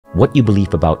What you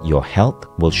believe about your health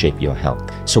will shape your health.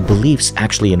 So beliefs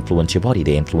actually influence your body.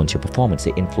 They influence your performance.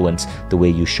 They influence the way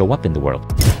you show up in the world.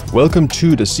 Welcome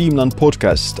to the Siim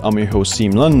podcast. I'm your host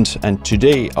Siim, and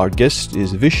today our guest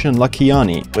is Vishen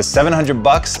Lakhiani. With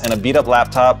 $700 and a beat-up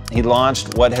laptop, he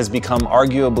launched what has become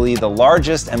arguably the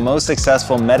largest and most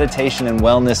successful meditation and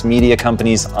wellness media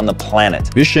companies on the planet.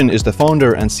 Vishen is the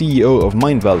founder and CEO of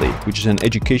Mindvalley, which is an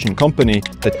education company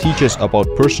that teaches about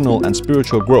personal and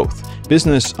spiritual growth,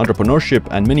 business, entrepreneurship,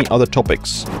 and many other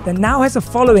topics. That now has a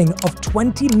following of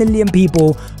 20 million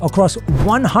people across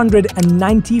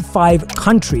 195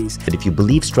 countries. But if you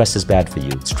believe stress is bad for you,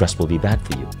 stress will be bad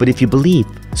for you. But if you believe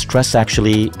stress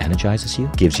actually energizes you,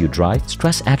 gives you drive,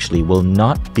 stress actually will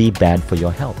not be bad for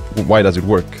your health. Why does it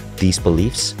work? These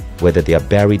beliefs, whether they are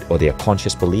buried or they are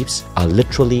conscious beliefs, are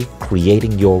literally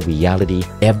creating your reality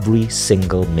every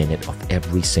single minute of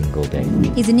every single day.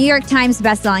 He's a New York Times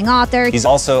bestselling author. He's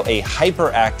also a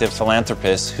hyperactive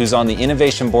philanthropist who's on the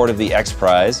innovation board of the X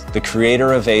Prize, the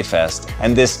creator of A-Fest,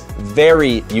 and this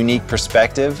very unique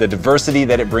perspective, the diversity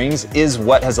that it brings, is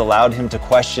what has allowed him to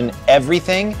question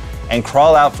everything and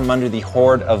crawl out from under the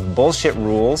horde of bullshit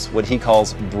rules, what he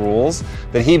calls rules,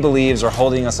 that he believes are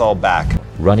holding us all back.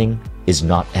 Running is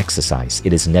not exercise,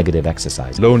 it is negative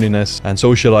exercise. Loneliness and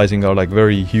socializing are like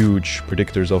very huge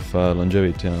predictors of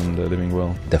longevity and living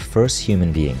well. The first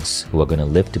human beings who are going to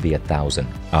live to be 1,000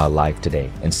 are alive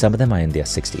today, and some of them are in their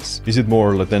 60s. Is it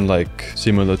more than like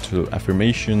similar to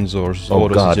affirmations or Oh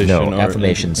God, no, or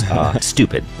affirmations are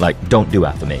stupid. Like, don't do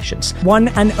affirmations. One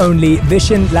and only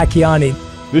Vishen Lakhiani.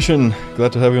 Vishen,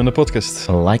 glad to have you on the podcast.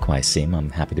 Likewise, Siim, I'm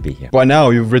happy to be here. By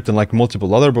now you've written like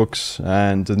multiple other books,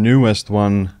 and the newest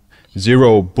one,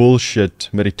 Zero Bullshit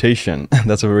Meditation.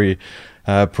 That's a very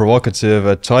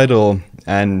provocative title,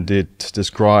 and it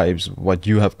describes what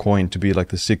you have coined to be like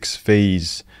the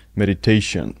 6-phase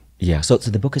meditation. Yeah, so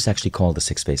the book is actually called The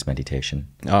 6-Phase Meditation.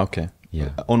 Ah, okay.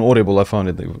 Yeah. On Audible, I found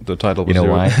it, the title was You know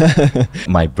Zero. why?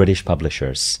 My British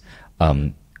publishers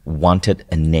wanted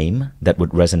a name that would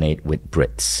resonate with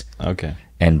Brits. Okay.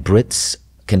 And Brits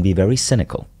can be very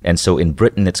cynical. And so in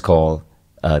Britain, it's called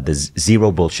the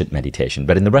Zero Bullshit Meditation.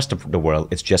 But in the rest of the world,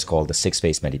 it's just called the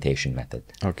 6-Phase Meditation Method.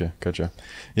 Okay, gotcha.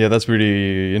 Yeah, that's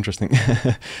really interesting.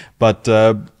 But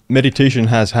meditation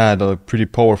has had a pretty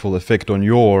powerful effect on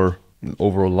your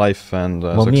overall life and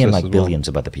well, success me and like as well. billions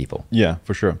of other people. Yeah,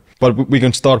 for sure. But we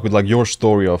can start with like your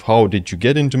story of how did you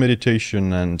get into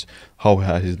meditation and how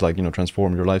has it like,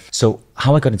 transformed your life? So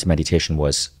how I got into meditation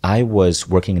was I was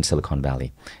working in Silicon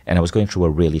Valley, and I was going through a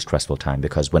really stressful time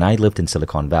because when I lived in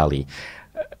Silicon Valley,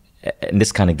 and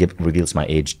this kind of reveals my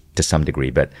age to some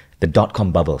degree, but the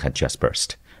dot-com bubble had just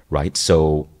burst, right?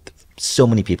 So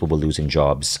many people were losing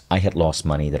jobs. I had lost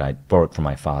money that I borrowed from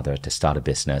my father to start a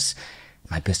business.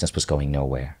 My business was going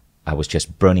nowhere. I was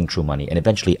just burning through money, and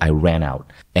eventually I ran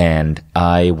out, and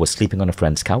I was sleeping on a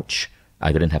friend's couch.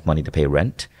 I didn't have money to pay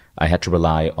rent. I had to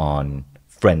rely on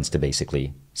friends to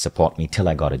basically support me till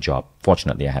I got a job.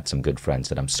 Fortunately, I had some good friends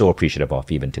that I'm so appreciative of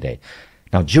even today.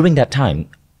 Now, during that time,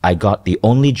 I got the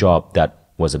only job that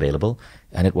was available,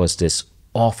 and it was this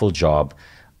awful job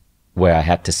where I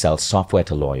had to sell software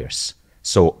to lawyers.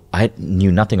 So I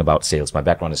knew nothing about sales. My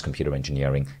background is computer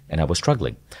engineering, and I was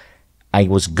struggling. I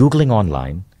was Googling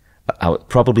online, I was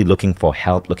probably looking for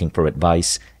help, looking for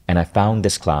advice, and I found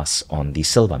this class on the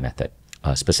Silva method.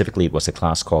 Specifically, it was a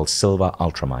class called Silva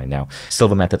Ultramind. Now,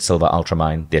 Silva method, Silva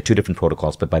Ultramind, they're two different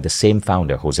protocols, but by the same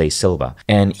founder, Jose Silva.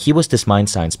 And he was this mind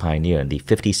science pioneer in the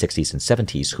 50s, 60s, and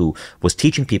 70s who was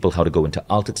teaching people how to go into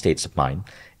altered states of mind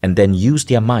and then use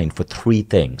their mind for 3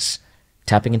 things: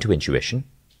 tapping into intuition,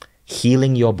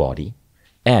 healing your body,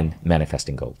 and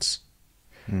manifesting goals.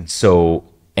 So,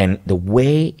 and the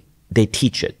way they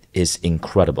teach it is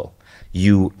incredible.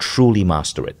 You truly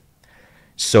master it.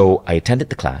 So I attended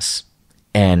the class,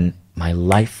 and my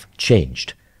life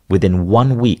changed. Within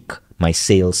 1 week, my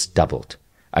sales doubled.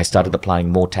 I started applying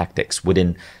more tactics.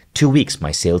 Within 2 weeks,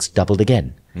 my sales doubled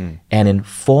again. And in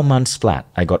 4 months flat,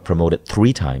 I got promoted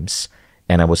 3 times,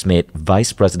 and I was made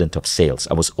vice president of sales.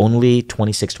 I was only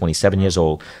 26, 27 years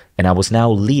old, and I was now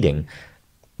leading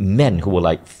men who were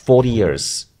like 40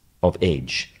 years of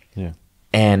age. Yeah.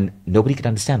 And nobody could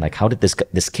understand, like, how did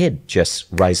this kid just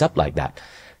rise up like that?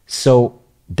 So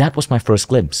that was my first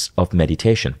glimpse of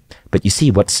meditation. But you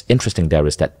see, what's interesting there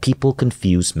is that people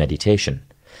confuse meditation.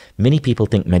 Many people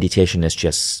think meditation is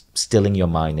just stilling your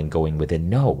mind and going within.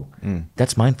 No,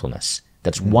 that's mindfulness.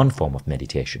 That's one form of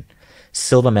meditation.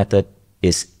 Silva method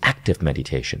is active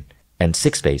meditation. And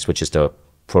 6-phase, which is the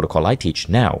protocol I teach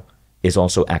now, is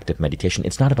also active meditation.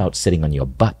 It's not about sitting on your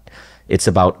butt. It's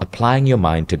about applying your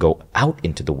mind to go out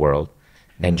into the world,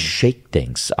 and shake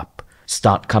things up,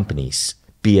 start companies,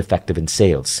 be effective in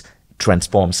sales,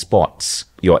 transform sports,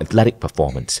 your athletic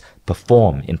performance,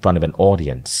 perform in front of an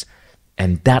audience.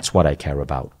 And that's what I care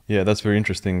about. Yeah, that's very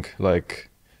interesting. Like,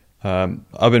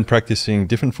 I've been practicing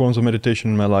different forms of meditation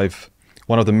in my life.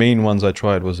 One of the main ones I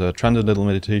tried was a transcendental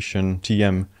meditation,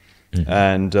 TM.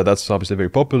 And that's obviously very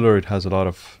popular. It has a lot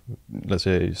of, let's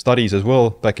say, studies as well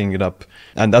backing it up.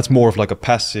 And that's more of like a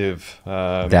passive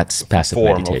that's passive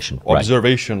form meditation, of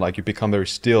observation. Like you become very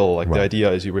still. Like the idea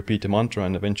is you repeat the mantra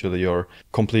and eventually you're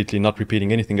completely not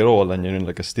repeating anything at all, and you're in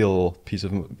like a still piece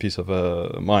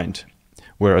of mind.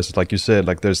 Whereas, like you said,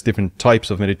 like there's different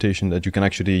types of meditation that you can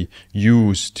actually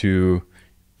use to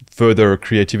further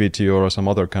creativity or some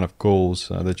other kind of goals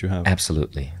that you have.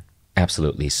 Absolutely.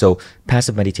 Absolutely. So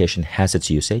passive meditation has its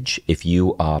usage. If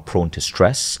you are prone to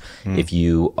stress, if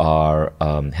you are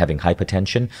having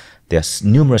hypertension, there's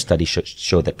numerous studies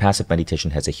show that passive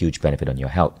meditation has a huge benefit on your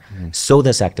health. So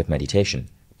does active meditation.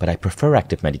 But I prefer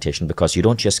active meditation because you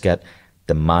don't just get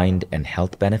the mind and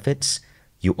health benefits,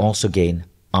 you also gain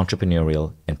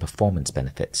entrepreneurial and performance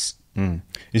benefits.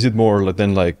 Is it more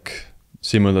than like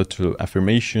similar to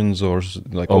affirmations or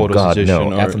like oh God, auto-suggestion?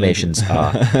 no, affirmations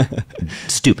are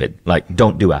stupid. Like,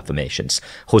 don't do affirmations.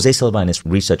 Jose Silva in his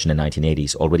research in the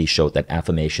 1980s already showed that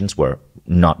affirmations were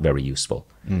not very useful.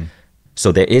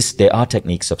 So there are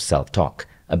techniques of self-talk.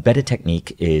 A better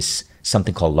technique is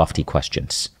something called lofty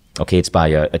questions. Okay, it's by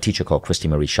a teacher called Christy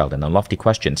Marie Sheldon. And lofty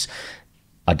questions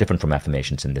are different from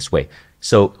affirmations in this way.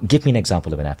 So give me an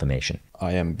example of an affirmation.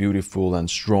 I am beautiful and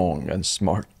strong and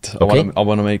smart. Okay. I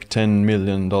want to make $10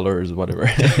 million, whatever.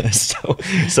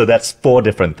 so that's 4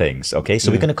 different things. Okay,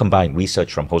 so we're going to combine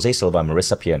research from Jose Silva,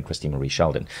 Marissa Peer, and Christy Marie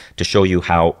Sheldon to show you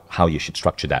how you should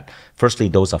structure that. Firstly,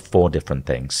 those are 4 different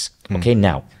things. Okay,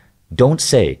 now, don't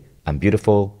say, I'm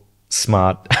beautiful,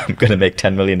 smart, I'm going to make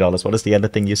 $10 million. What is the other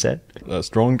thing you said?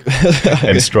 Strong.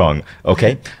 And strong.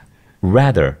 Okay.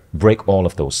 Rather, break all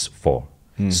of those 4.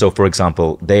 So, for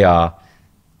example, there are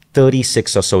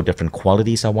 36 or so different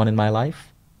qualities I want in my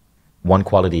life. One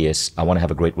quality is I want to have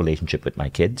a great relationship with my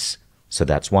kids. So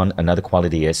that's one. Another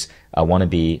quality is I want to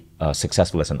be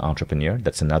successful as an entrepreneur.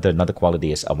 That's another. Another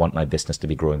quality is I want my business to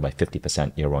be growing by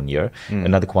 50% year on year.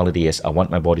 Another quality is I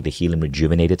want my body to heal and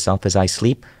rejuvenate itself as I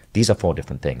sleep. These are 4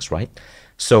 different things, right?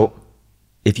 So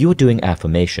if you're doing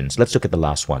affirmations, let's look at the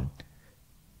last one.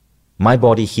 My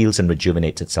body heals and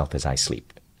rejuvenates itself as I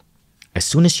sleep. As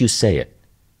soon as you say it,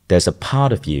 there's a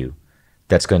part of you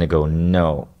that's going to go,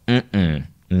 no,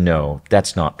 no,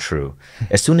 that's not true.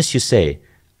 As soon as you say,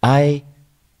 I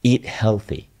eat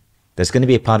healthy, there's going to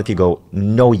be a part of you go,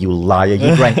 no, you liar,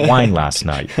 you drank wine last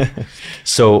night.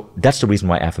 So that's the reason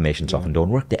why affirmations often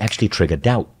don't work. They actually trigger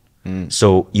doubt.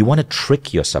 So you want to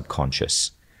trick your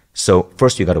subconscious. So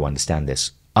first you got to understand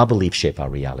this. Our beliefs shape our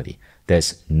reality.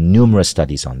 There's numerous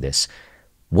studies on this.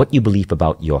 What you believe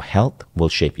about your health will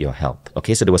shape your health.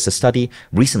 Okay, so there was a study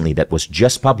recently that was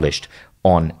just published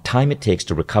on time it takes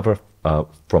to recover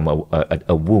from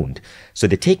a wound. So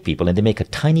they take people and they make a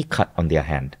tiny cut on their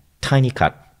hand, tiny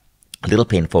cut, a little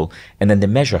painful, and then they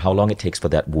measure how long it takes for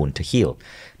that wound to heal.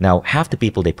 Now, half the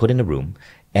people they put in a room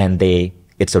and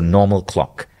it's a normal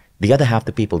clock. The other half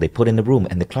the people they put in the room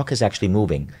and the clock is actually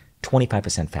moving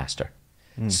 25% faster.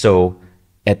 So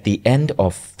at the end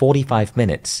of 45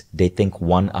 minutes, they think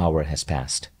 1 hour has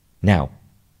passed. Now,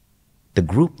 the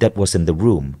group that was in the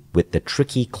room with the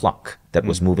tricky clock that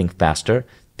was moving faster,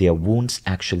 their wounds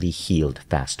actually healed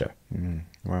faster.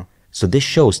 Wow. So this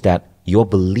shows that your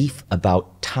belief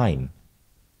about time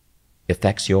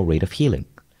affects your rate of healing.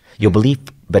 Your belief,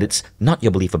 but it's not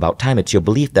your belief about time. It's your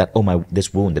belief that,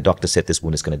 this wound, the doctor said this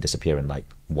wound is going to disappear in like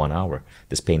 1 hour.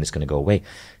 This pain is going to go away.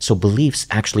 So beliefs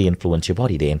actually influence your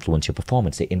body. They influence your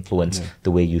performance. They influence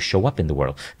the way you show up in the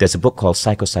world. There's a book called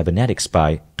Psycho-Cybernetics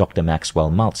by Dr.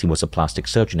 Maxwell Maltz. He was a plastic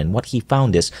surgeon. And what he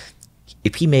found is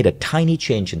if he made a tiny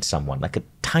change in someone, like a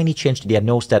tiny change to their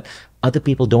nose that other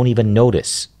people don't even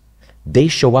notice, they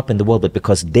show up in the world, but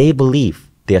because they believe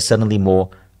they are suddenly more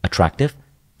attractive,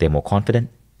 they're more confident,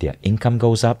 their income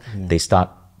goes up, they start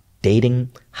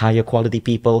dating higher quality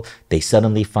people, they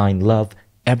suddenly find love,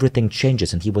 everything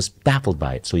changes, and he was baffled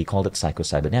by it. So he called it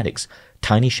psycho-cybernetics.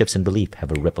 Tiny shifts in belief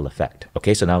have a ripple effect.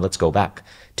 Okay, so now let's go back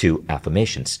to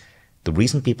affirmations. The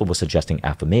reason people were suggesting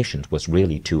affirmations was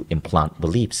really to implant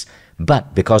beliefs.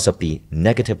 But because of the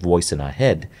negative voice in our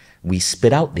head, we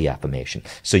spit out the affirmation.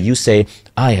 So you say,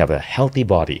 I have a healthy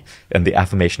body. And the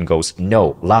affirmation goes,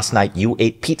 no, last night you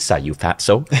ate pizza, you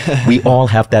fatso. We all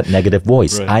have that negative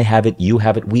voice. Right. I have it, you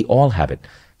have it, we all have it.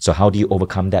 So how do you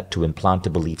overcome that to implant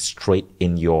a belief straight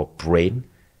in your brain?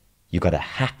 You got to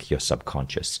hack your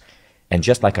subconscious. And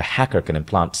just like a hacker can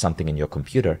implant something in your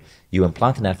computer, you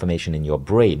implant an affirmation in your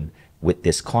brain with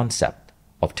this concept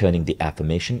of turning the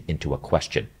affirmation into a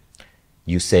question.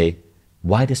 You say,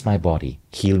 why does my body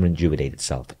heal and rejuvenate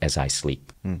itself as I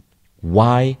sleep?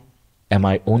 Why am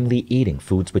I only eating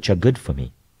foods which are good for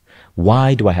me?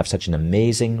 Why do I have such an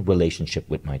amazing relationship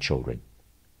with my children?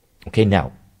 Okay,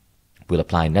 now, we'll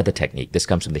apply another technique. This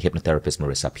comes from the hypnotherapist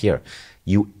Marissa up here.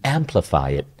 You amplify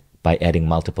it by adding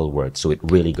multiple words so it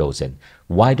really goes in.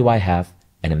 Why do I have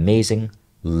an amazing,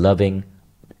 loving,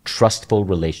 trustful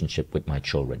relationship with my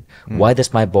children? Why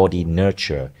does my body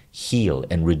nurture, heal,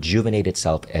 and rejuvenate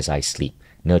itself as I sleep?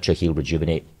 Nurture, heal,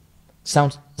 rejuvenate.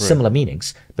 Sounds similar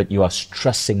meanings, but you are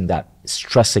stressing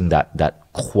that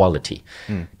quality.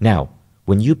 Now,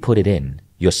 when you put it in,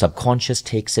 your subconscious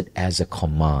takes it as a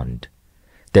command.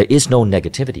 There is no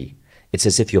negativity. It's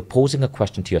as if you're posing a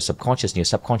question to your subconscious, and your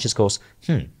subconscious goes,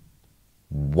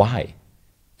 why?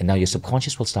 And now your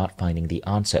subconscious will start finding the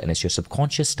answer. And as your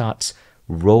subconscious starts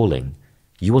rolling,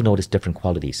 you will notice different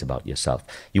qualities about yourself.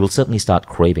 You will certainly start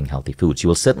craving healthy foods. You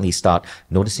will certainly start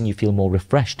noticing you feel more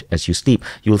refreshed as you sleep.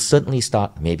 You will certainly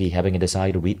start maybe having a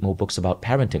desire to read more books about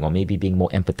parenting, or maybe being more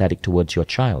empathetic towards your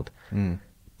child.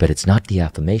 But it's not the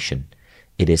affirmation.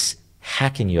 It is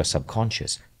hacking your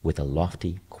subconscious with a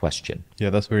lofty question. Yeah,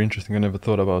 that's very interesting. I never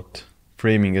thought about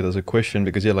framing it as a question,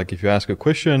 because like if you ask a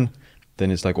question, then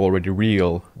it's like already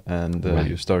real, and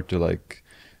you start to like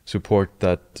support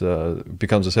that,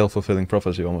 becomes a self-fulfilling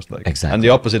prophecy almost, like. Exactly. And the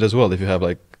opposite as well, if you have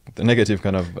like the negative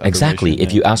kind of exactly.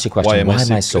 If you ask your question, why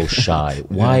am I so shy?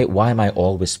 Why am I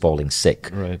always falling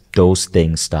sick? Those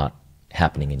things start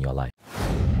happening in your life.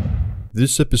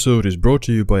 This episode is brought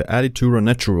to you by Alitura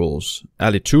Naturals.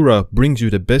 Alitura brings you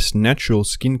the best natural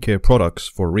skincare products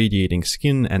for radiating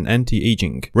skin and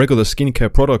anti-aging. Regular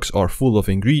skincare products are full of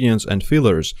ingredients and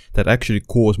fillers that actually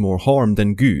cause more harm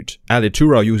than good.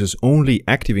 Alitura uses only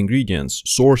active ingredients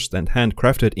sourced and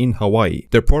handcrafted in Hawaii.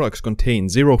 Their products contain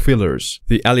 0 fillers.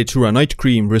 The Alitura Night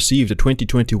Cream received the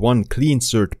 2021 Clean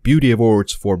Cert Beauty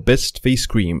Awards for Best Face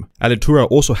Cream. Alitura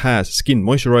also has skin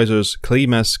moisturizers, clay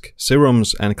mask,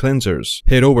 serums, and cleansers.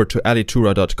 Head over to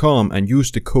alitura.com and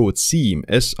use the code Siim,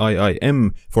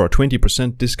 S-I-I-M, for a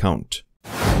 20% discount.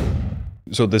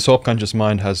 So the subconscious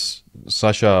mind has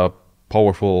such a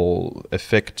powerful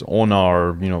effect on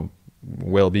our,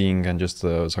 well-being and just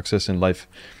success in life.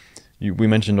 We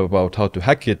mentioned about how to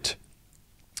hack it.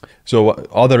 So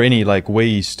are there any like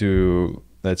ways to,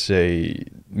 let's say,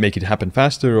 make it happen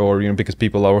faster, or because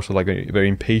people are also like very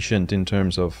impatient in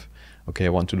terms of, okay, I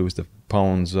want to lose the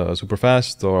pounds super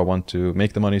fast, or I want to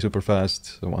make the money super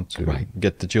fast, I want to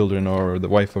get the children or the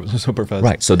wife super fast.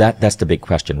 Right, so that's the big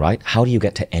question, right? How do you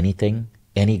get to anything,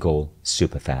 any goal,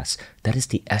 super fast? That is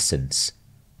the essence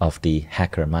of the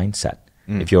hacker mindset.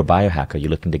 If you're a biohacker, you're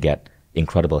looking to get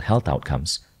incredible health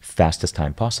outcomes fastest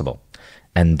time possible.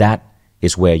 And that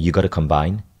is where you got to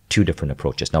combine 2 different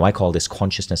approaches. Now, I call this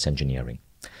consciousness engineering.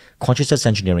 Consciousness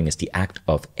engineering is the act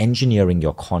of engineering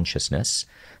your consciousness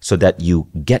so that you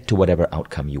get to whatever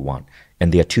outcome you want.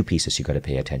 And there are 2 pieces you got to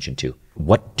pay attention to.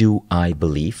 What do I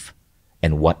believe,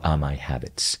 and what are my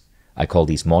habits? I call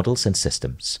these models and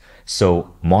systems.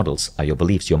 So models are your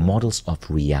beliefs, your models of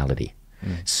reality.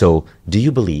 So do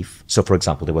you believe, so for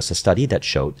example, there was a study that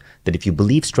showed that if you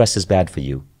believe stress is bad for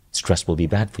you, stress will be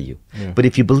bad for you. But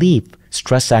if you believe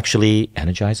stress actually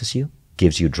energizes you,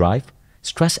 gives you drive,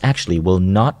 stress actually will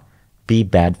not be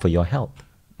bad for your health.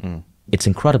 It's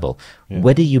incredible.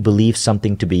 Whether you believe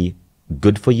something to be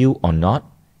good for you or not,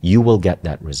 you will get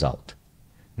that result.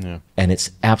 And it's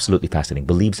absolutely fascinating.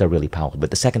 Beliefs are really powerful. But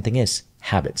the second thing is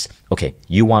habits. Okay,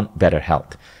 you want better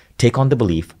health. Take on the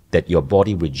belief that your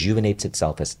body rejuvenates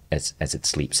itself as it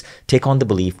sleeps. Take on the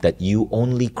belief that you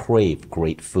only crave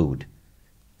great food.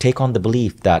 Take on the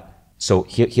belief that, so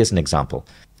here's an example.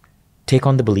 Take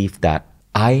on the belief that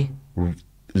I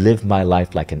live my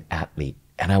life like an athlete,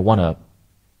 and I want to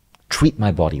treat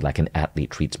my body like an athlete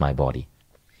treats my body.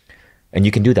 And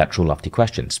you can do that through lofty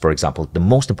questions. For example, the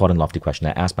most important lofty question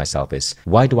I ask myself is,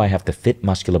 why do I have the fit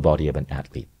muscular body of an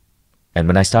athlete? And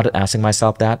when I started asking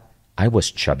myself that, I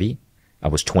was chubby, I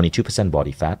was 22%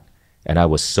 body fat, and I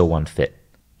was so unfit.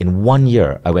 In 1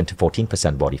 year, I went to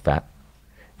 14% body fat.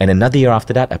 And another year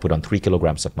after that, I put on 3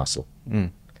 kilograms of muscle.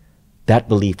 That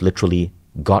belief literally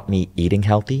got me eating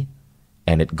healthy,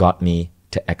 and it got me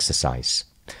to exercise.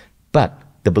 But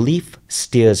the belief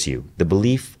steers you. The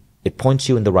belief, it points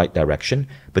you in the right direction,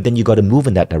 but then you got to move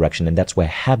in that direction, and that's where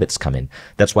habits come in.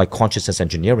 That's why consciousness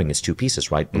engineering is 2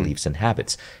 pieces, right? Beliefs and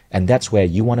habits. And that's where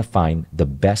you want to find the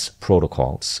best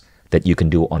protocols that you can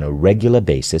do on a regular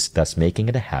basis, thus making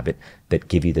it a habit that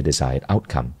give you the desired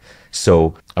outcome.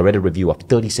 So I read a review of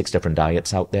 36 different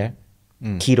diets out there.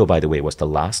 Keto, by the way, was the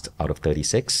last out of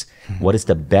 36. What is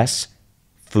the best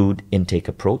food intake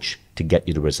approach to get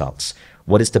you the results?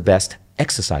 What is the best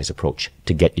exercise approach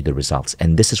to get you the results?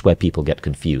 And this is where people get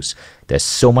confused. There's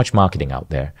so much marketing out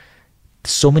there.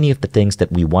 So many of the things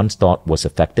that we once thought was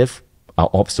effective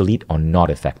are obsolete or not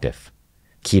effective.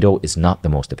 Keto is not the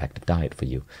most effective diet for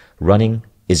you. Running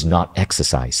is not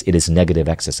exercise. It is negative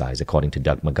exercise, according to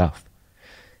Doug McGuff.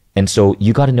 And so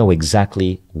you got to know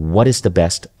exactly what is the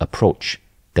best approach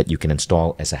that you can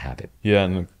install as a habit. Yeah,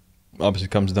 and obviously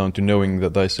it comes down to knowing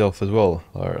that thyself as well.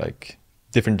 Or like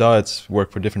different diets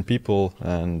work for different people,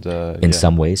 and in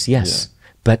some ways, yes.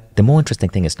 Yeah. But the more interesting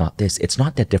thing is not this. It's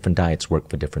not that different diets work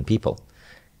for different people.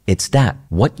 It's that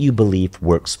what you believe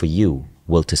works for you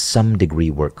will to some degree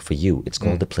work for you. It's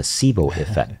called the placebo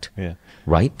effect. Yeah.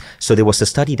 Right? So there was a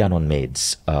study done on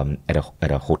maids at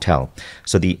a hotel.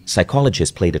 So the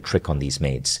psychologists played a trick on these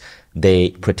maids.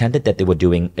 They pretended that they were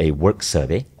doing a work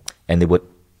survey, and they would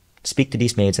speak to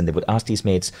these maids and they would ask these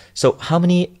maids, so how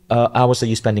many hours are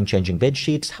you spending changing bed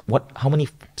sheets? How many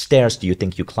stairs do you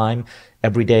think you climb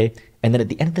every day? And then at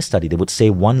the end of the study, they would say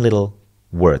one little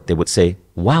word. They would say,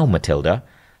 wow, Matilda,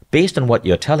 based on what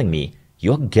you're telling me,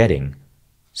 you're getting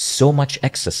so much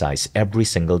exercise every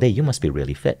single day. You must be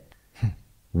really fit.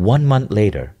 1 month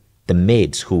later, the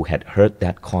maids who had heard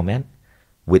that comment,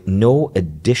 with no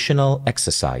additional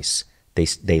exercise,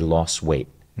 they lost weight.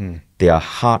 Their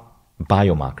heart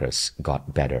biomarkers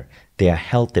got better. Their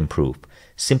health improved,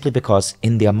 simply because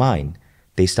in their mind,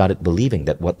 they started believing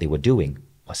that what they were doing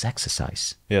was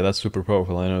exercise. Yeah, that's super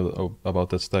powerful. I know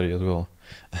about that study as well.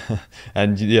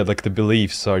 And yeah, like the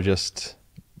beliefs are just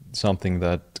something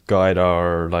that guide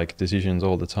our like decisions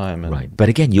all the time. And right. But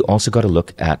again, you also got to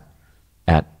look at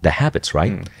the habits,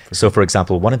 right? So for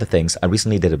example, one of the things, I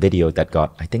recently did a video that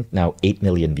got, I think now 8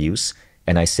 million views,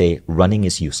 and I say running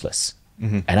is useless.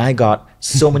 And I got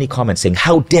so many comments saying,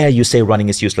 how dare you say running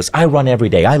is useless? I run every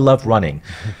day. I love running.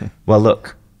 Well,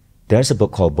 look, there's a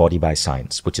book called Body by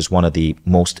Science, which is one of the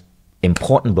most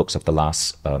important books of the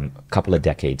last couple of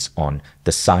decades on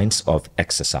the science of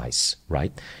exercise,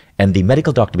 right? And the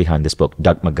medical doctor behind this book,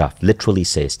 Doug McGuff, literally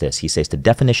says this. He says the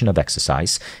definition of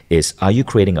exercise is, are you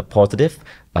creating a positive,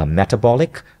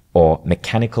 metabolic, or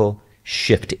mechanical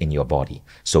shift in your body?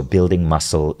 So building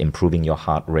muscle, improving your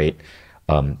heart rate,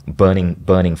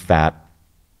 burning fat,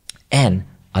 and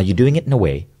are you doing it in a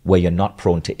way where you're not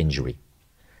prone to injury?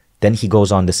 Then he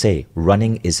goes on to say,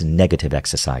 running is negative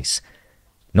exercise.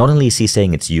 Not only is he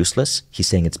saying it's useless, he's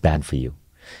saying it's bad for you.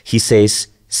 He says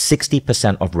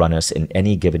 60% of runners in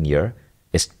any given year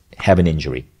have an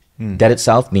injury. That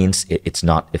itself means it's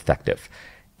not effective.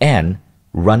 And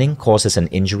running causes an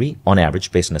injury, on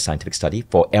average, based on a scientific study,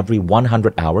 for every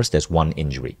 100 hours, there's one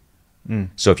injury.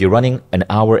 So if you're running an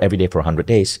hour every day for 100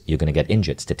 days, you're going to get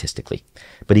injured statistically.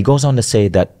 But he goes on to say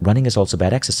that running is also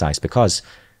bad exercise because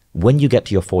when you get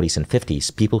to your 40s and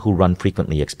 50s, people who run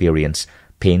frequently experience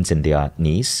pains in their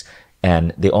knees,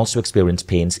 and they also experience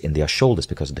pains in their shoulders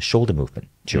because of the shoulder movement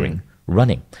during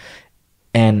running.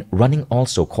 And running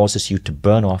also causes you to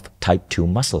burn off type 2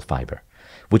 muscle fiber,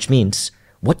 which means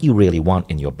what you really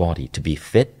want in your body to be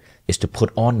fit is to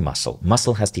put on muscle.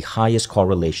 Muscle has the highest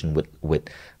correlation with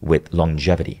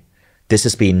longevity. This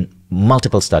has been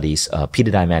multiple studies.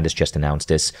 Peter Diamandis just announced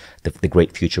this, the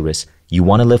great futurist. You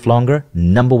want to live longer?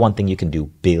 Number one thing you can do,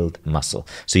 build muscle.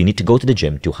 So you need to go to the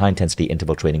gym, do high intensity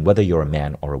interval training, whether you're a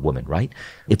man or a woman, right?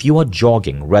 If you are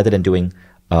jogging rather than doing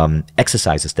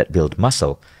exercises that build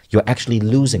muscle, you're actually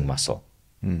losing muscle.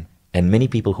 And many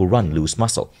people who run lose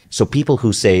muscle. So people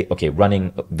who say, okay,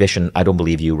 running, Vishen, I don't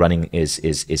believe you, running is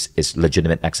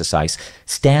legitimate exercise.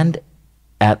 Stand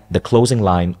at the closing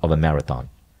line of a marathon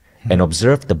and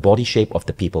observe the body shape of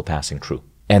the people passing through.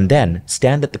 And then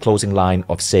stand at the closing line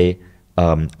of, say,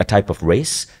 a type of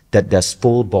race that does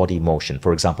full body motion.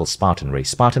 For example, Spartan race.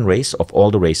 Spartan race, of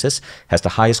all the races, has the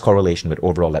highest correlation with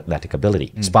overall athletic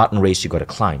ability. Spartan race, you got to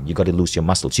climb, you got to lose your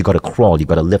muscles, you got to crawl, you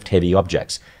got to lift heavy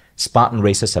objects. Spartan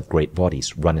racers have great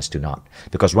bodies, runners do not,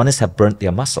 because runners have burnt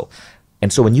their muscle.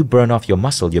 And so when you burn off your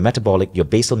muscle, your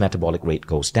basal metabolic rate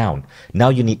goes down. Now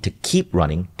you need to keep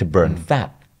running to burn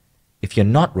fat. If you're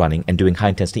not running and doing high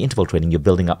intensity interval training, you're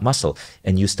building up muscle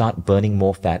and you start burning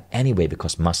more fat anyway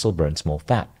because muscle burns more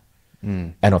fat.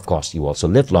 And of course, you also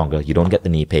live longer. You don't get the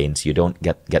knee pains. You don't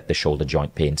get the shoulder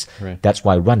joint pains. Right. That's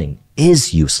why running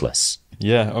is useless.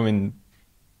 Yeah, I mean,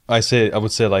 I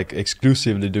would say like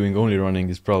exclusively doing only running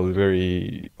is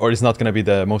probably or it's not going to be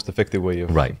the most effective way of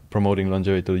promoting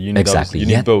longevity. You need exactly. You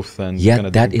need both, and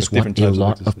yet that is what a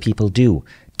lot of people do.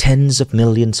 Tens of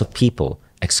millions of people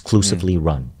exclusively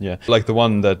run. Yeah, like the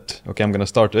one that I'm going to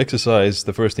start to exercise.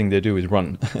 The first thing they do is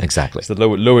run. Exactly. It's the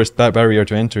lowest barrier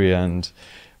to entry, and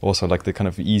also like the kind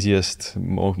of easiest,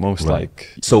 most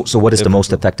like. So what is the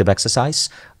most effective exercise?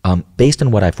 Based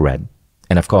on what I've read.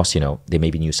 And of course, there may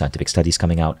be new scientific studies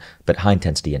coming out, but high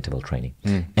intensity interval training.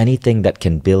 Anything that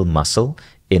can build muscle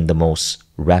in the most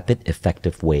rapid,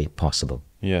 effective way possible.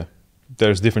 Yeah.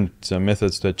 There's different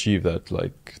methods to achieve that.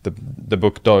 Like the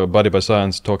book Body by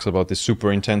Science talks about this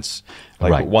super intense,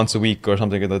 like once a week or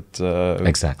something like that.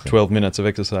 Exactly. 12 minutes of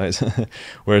exercise.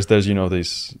 Whereas there's,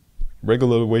 this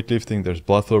regular weightlifting, there's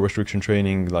blood flow restriction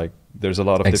training, like there's a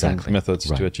lot of different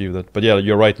methods to achieve that. But yeah,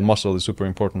 you're right, muscle is super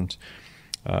important.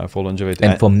 For longevity.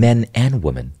 And for men and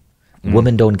women.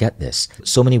 Women don't get this.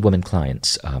 So many women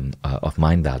clients of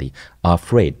Mindvalley are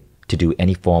afraid to do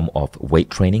any form of weight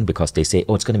training because they say,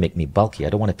 it's going to make me bulky. I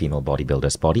don't want a female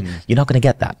bodybuilder's body. You're not going to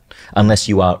get that unless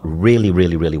you are really,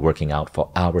 really, really working out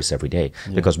for hours every day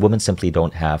because women simply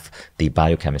don't have the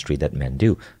biochemistry that men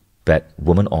do. But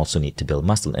women also need to build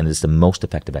muscle, and it's the most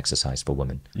effective exercise for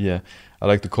women. Yeah, I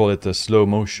like to call it a slow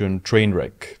motion train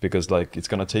wreck because like it's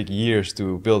gonna take years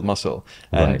to build muscle,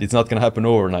 and it's not gonna happen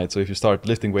overnight. So if you start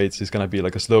lifting weights, it's gonna be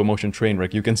like a slow motion train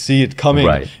wreck. You can see it coming.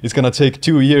 It's gonna take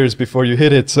 2 years before you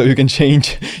hit it, so you can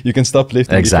change. You can stop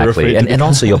lifting. Exactly, and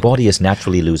also your body is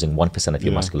naturally losing 1% of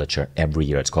your musculature every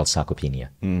year. It's called sarcopenia,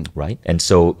 right? And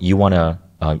so you wanna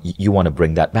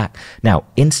bring that back. Now,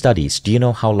 in studies, do you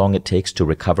know how long it takes to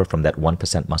recover from that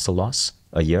 1% muscle loss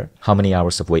a year? How many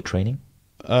hours of weight training?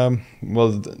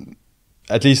 Well,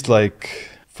 at least like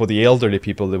for the elderly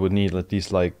people, they would need at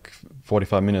least like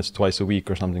 45 minutes twice a week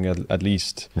or something at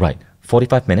least. Right.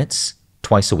 45 minutes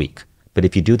twice a week. But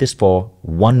if you do this for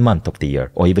 1 month of the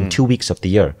year or even 2 weeks of the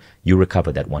year, you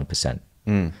recover that 1%.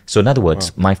 So in other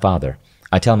words, my father,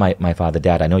 I tell my father,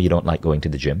 Dad, I know you don't like going to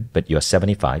the gym, but you're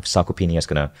 75. Sarcopenia is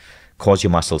going to cause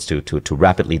your muscles to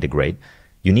rapidly degrade.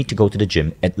 You need to go to the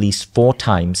gym at least 4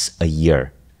 times a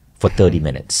year for 30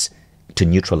 minutes to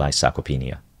neutralize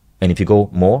sarcopenia. And if you go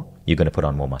more, you're going to put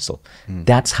on more muscle.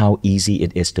 That's how easy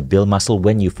it is to build muscle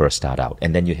when you first start out,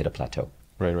 and then you hit a plateau.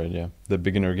 Right, yeah. The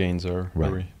beginner gains are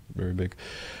very, very big.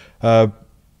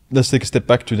 Let's take a step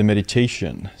back to the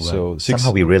meditation. Right. So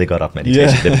somehow we really got off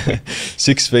meditation, didn't we?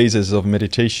 6 phases of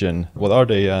meditation. What are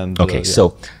they? And okay,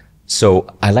 so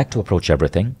I like to approach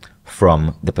everything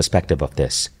from the perspective of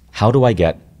this. How do I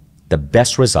get the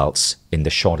best results in the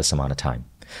shortest amount of time?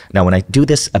 Now, when I do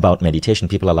this about meditation,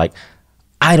 people are like,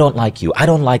 I don't like you. I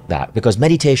don't like that because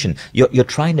meditation, you're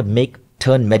trying to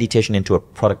turn meditation into a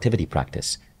productivity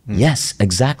practice. Yes,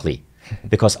 exactly.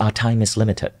 Because our time is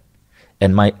limited.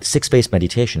 And my 6-phase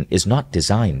meditation is not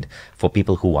designed for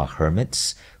people who are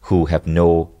hermits, who have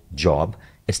no job.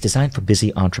 It's designed for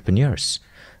busy entrepreneurs.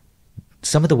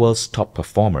 Some of the world's top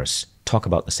performers talk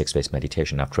about the 6-phase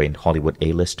meditation. I've trained Hollywood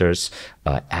A-listers,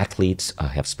 athletes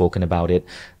have spoken about it.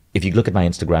 If you look at my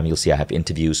Instagram, you'll see I have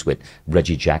interviews with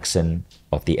Reggie Jackson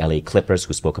of the LA Clippers,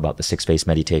 who spoke about the 6-phase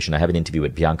meditation. I have an interview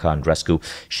with Bianca Andreescu.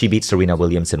 She beat Serena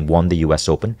Williams and won the US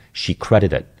Open. She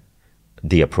credited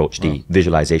the approach, the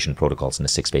visualization protocols in the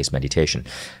 6-phase meditation.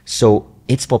 So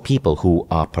it's for people who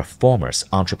are performers,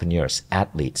 entrepreneurs,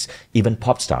 athletes, even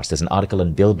pop stars. There's an article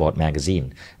in Billboard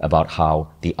magazine about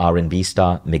how the R&B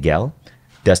star Miguel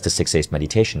does the 6-phase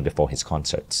meditation before his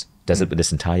concerts, does it with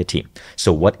his entire team.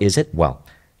 So what is it? Well,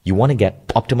 you want to get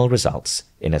optimal results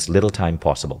in as little time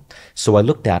possible. So I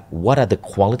looked at what are the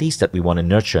qualities that we want to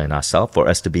nurture in ourselves for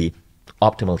us to be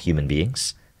optimal human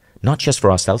beings, not just for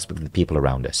ourselves, but for the people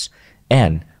around us.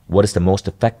 And what is the most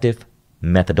effective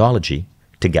methodology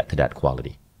to get to that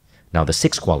quality? Now, the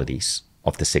 6 qualities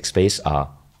of the 6-phase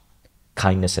are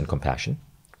kindness and compassion.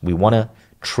 We want to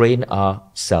train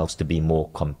ourselves to be more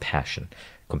compassionate.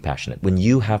 When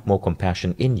you have more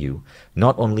compassion in you,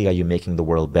 not only are you making the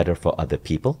world better for other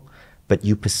people, but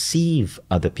you perceive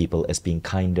other people as being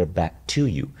kinder back to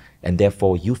you. And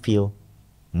therefore, you feel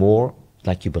more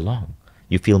like you belong.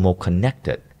 You feel more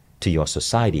connected to your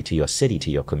society, to your city,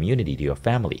 to your community, to your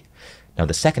family. Now,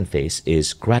 the 2nd phase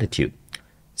is gratitude.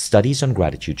 Studies on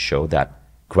gratitude show that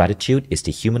gratitude is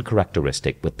the human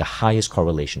characteristic with the highest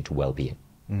correlation to well-being.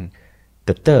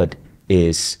 The 3rd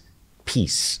is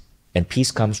peace. And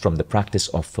peace comes from the practice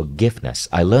of forgiveness.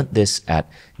 I learned this at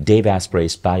Dave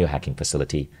Asprey's biohacking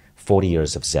facility, 40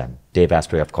 Years of Zen. Dave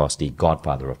Asprey, of course, the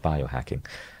godfather of biohacking.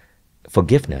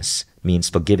 Forgiveness means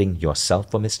forgiving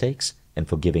yourself for mistakes and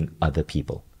forgiving other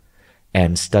people.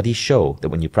 And studies show that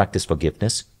when you practice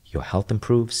forgiveness, your health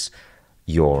improves,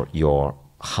 your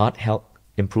heart health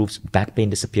improves, back pain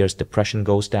disappears, depression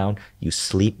goes down, you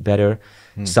sleep better.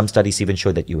 Some studies even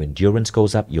show that your endurance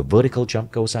goes up, your vertical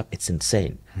jump goes up. It's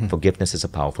insane. Forgiveness is a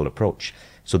powerful approach.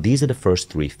 So these are the first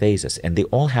 3 phases, and they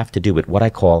all have to do with what I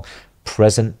call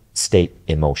present state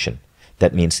emotion.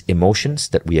 That means emotions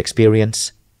that we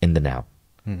experience in the now.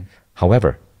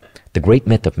 However, the great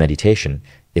myth of meditation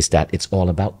is that it's all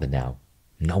about the now.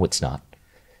 No, it's not.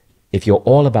 If you're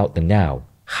all about the now,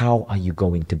 how are you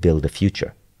going to build a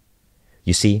future?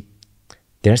 You see,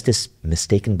 there's this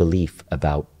mistaken belief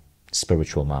about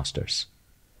spiritual masters.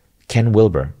 Ken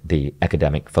Wilber, the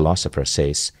academic philosopher,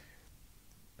 says,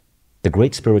 the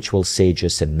great spiritual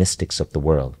sages and mystics of the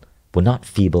world were not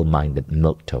feeble-minded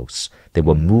milquetoast. They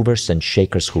were movers and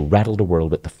shakers who rattled the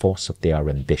world with the force of their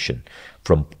ambition,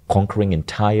 from conquering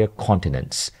entire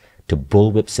continents to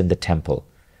bullwhips in the temple.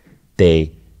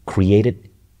 They created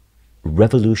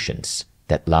revolutions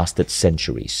that lasted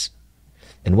centuries.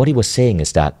 And what he was saying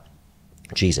is that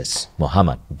Jesus,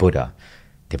 Muhammad, Buddha,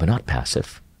 they were not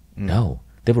passive. No,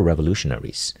 they were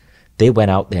revolutionaries. They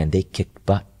went out there and they kicked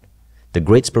butt. The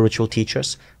great spiritual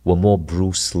teachers were more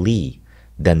Bruce Lee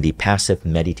than the passive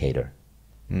meditator.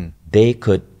 They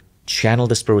could channel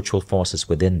the spiritual forces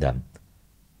within them,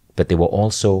 but they were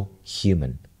also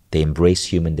human. They embraced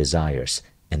human desires,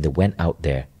 and they went out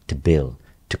there to build,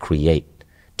 to create,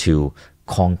 to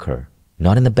conquer,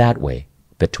 not in a bad way,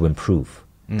 but to improve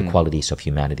the qualities of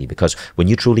humanity. Because when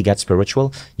you truly get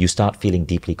spiritual, you start feeling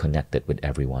deeply connected with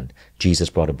everyone. Jesus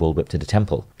brought a bullwhip to the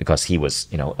temple because he was,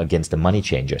 against the money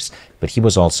changers, but he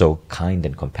was also kind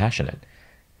and compassionate.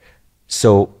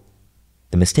 So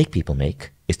the mistake people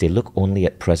make is they look only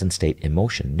at present state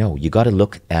emotion. No, you got to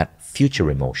look at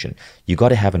future emotion. You got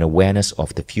to have an awareness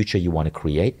of the future you want to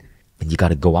create, and you got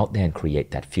to go out there and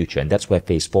create that future. And that's where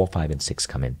phase 4, 5, and 6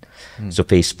 come in. So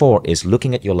phase 4 is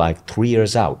looking at your life 3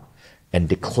 years out and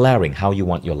declaring how you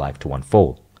want your life to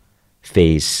unfold.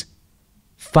 Phase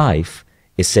 5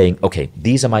 is saying, okay,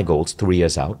 these are my goals 3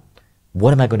 years out.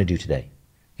 What am I going to do today?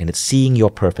 And it's seeing your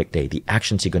perfect day, the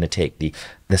actions you're going to take,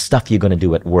 the stuff you're going to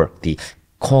do at work, the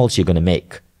calls you're going to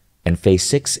make. And phase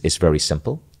 6 is very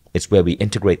simple. It's where we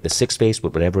integrate the 6th phase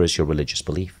with whatever is your religious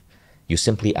belief. You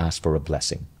simply ask for a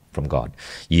blessing from God.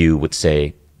 You would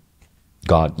say,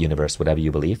 God, universe, whatever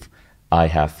you believe, I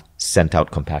have sent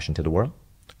out compassion to the world.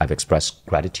 I've expressed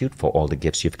gratitude for all the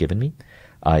gifts you've given me.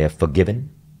 I have forgiven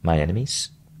my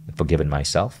enemies, forgiven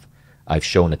myself. I've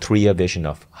shown a 3-year vision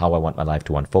of how I want my life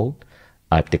to unfold.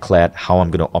 I've declared how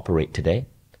I'm going to operate today.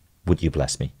 Would you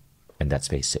bless me? And that's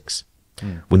phase 6.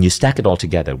 When you stack it all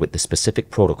together with the specific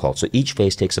protocol, so each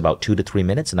phase takes about 2 to 3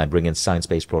 minutes, and I bring in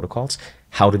science-based protocols,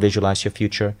 how to visualize your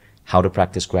future, how to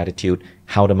practice gratitude,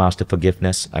 how to master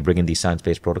forgiveness. I bring in these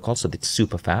science-based protocols, so it's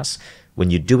super fast.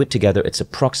 When you do it together, it's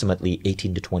approximately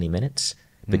 18 to 20 minutes,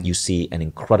 but you see an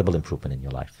incredible improvement in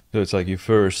your life. So it's like you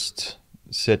first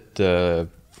set the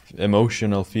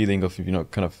emotional feeling of,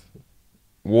 kind of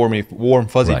warm,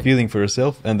 fuzzy feeling for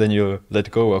yourself, and then you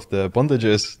let go of the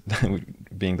bondages,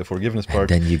 being the forgiveness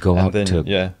part. And then you go out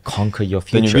to conquer your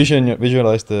future. Then you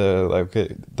visualize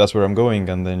okay, that's where I'm going,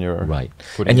 and then you're right.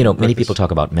 And many people talk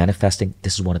about manifesting.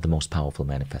 This is one of the most powerful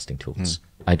manifesting tools.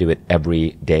 I do it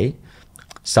every day.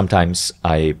 Sometimes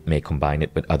I may combine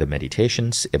it with other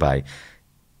meditations. If I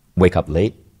wake up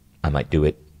late, I might do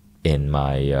it in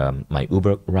my my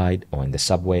Uber ride or in the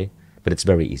subway. But it's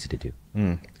very easy to do.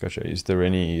 Gotcha. Is there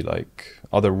any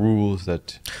other rules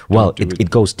that? Well, it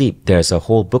goes deep. There's a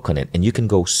whole book on it, and you can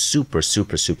go super,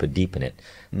 super, super deep in it.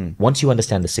 Once you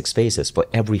understand the 6 phases, for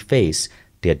every phase,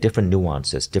 there are different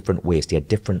nuances, different ways. There are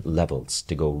different levels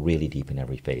to go really deep in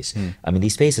every phase. I mean,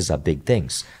 these phases are big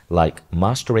things. Like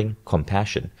mastering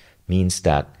compassion means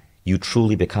that you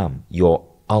truly become your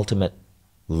ultimate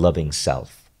loving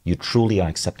self. You truly are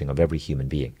accepting of every human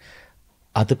being.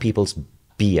 Other people's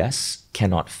BS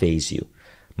cannot faze you.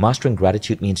 Mastering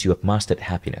gratitude means you have mastered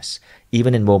happiness.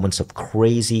 Even in moments of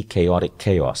crazy, chaotic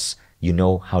chaos, you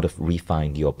know how to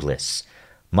refine your bliss.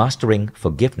 Mastering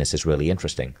forgiveness is really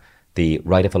interesting. The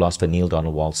writer philosopher Neil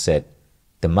Donald Walsh said,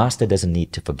 the master doesn't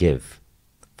need to forgive,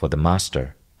 for the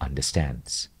master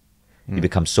understands. You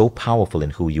become so powerful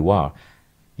in who you are,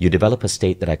 you develop a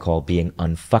state that I call being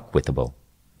unfuckwithable.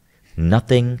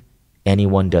 Nothing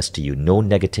anyone does to you, no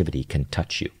negativity can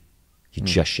touch you. You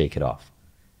just shake it off.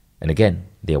 And again,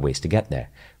 there are ways to get there.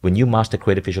 When you master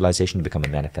creative visualization, you become a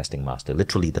manifesting master.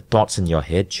 Literally, the thoughts in your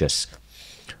head just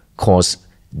cause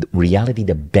reality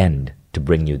to bend to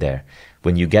bring you there.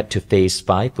 When you get to phase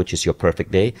 5, which is your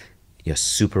perfect day, you're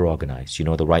super organized. You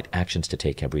know the right actions to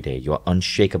take every day. You're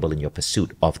unshakable in your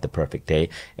pursuit of the perfect day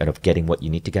and of getting what you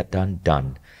need to get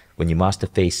done. When you master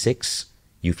phase 6,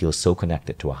 you feel so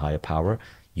connected to a higher power,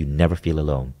 you never feel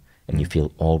alone, and you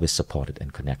feel always supported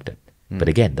and connected. But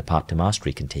again, the path to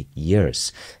mastery can take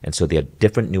years. And so there are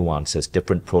different nuances,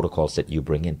 different protocols that you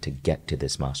bring in to get to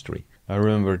this mastery. I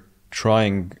remember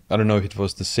trying, I don't know if it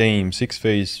was the same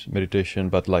 6-phase meditation,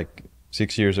 but like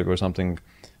 6 years ago or something.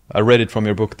 I read it from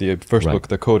your book, the first book,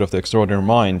 The Code of the Extraordinary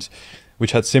Mind,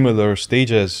 which had similar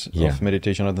stages of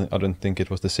meditation. I don't think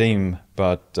it was the same,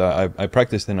 but I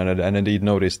practiced in it, and indeed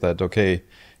noticed that, okay,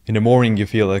 in the morning you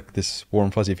feel like this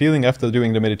warm fuzzy feeling after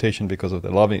doing the meditation because of the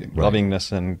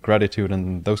lovingness and gratitude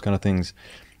and those kind of things,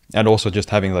 and also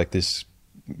just having like this,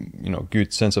 you know,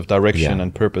 good sense of direction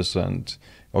and purpose, and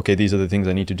okay, these are the things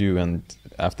I need to do. And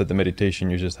after the meditation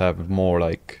you just have more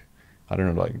like, I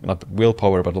don't know, like not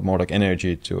willpower, but more like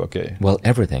energy to, okay. Well,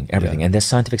 everything. And there's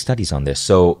scientific studies on this.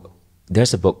 So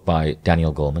there's a book by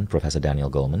Daniel Goleman, Professor Daniel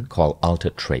Goleman, called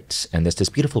Altered Traits. And there's this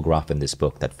beautiful graph in this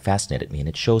book that fascinated me, and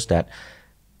it shows that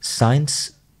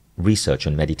science research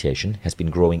on meditation has been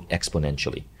growing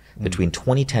exponentially. Between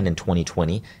 2010 and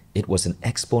 2020, it was an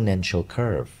exponential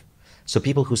curve. So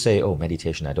people who say, oh,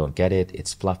 meditation, I don't get it,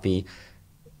 it's fluffy,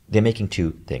 they're making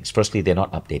two things. Firstly, they're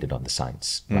not updated on the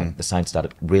science. Right? The science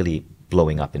started really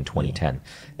blowing up in 2010.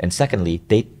 And secondly,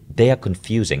 they are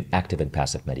confusing active and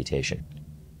passive meditation.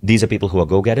 These are people who are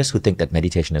go-getters who think that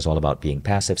meditation is all about being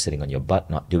passive, sitting on your butt,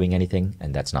 not doing anything,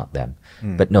 and that's not them.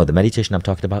 But no, the meditation I'm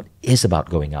talking about is about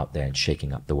going out there and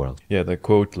shaking up the world. Yeah, the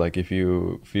quote, like if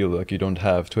you feel like you don't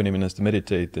have 20 minutes to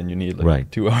meditate, then you need like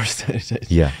 2 hours to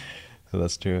meditate. Yeah. So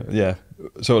that's true. Yeah.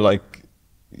 So like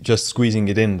just squeezing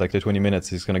it in, like the 20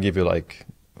 minutes is going to give you like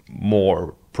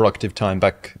more productive time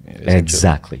back.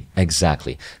 Exactly.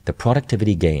 The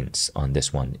productivity gains on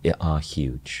this one are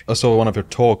huge. I saw one of your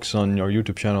talks on your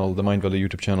YouTube channel, the Mind Valley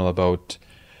YouTube channel, about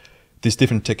these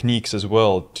different techniques as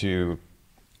well to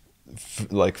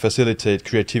like facilitate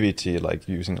creativity, like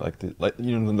using like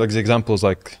the examples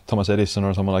like Thomas Edison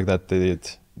or someone like that.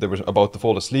 They were about to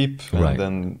fall asleep, and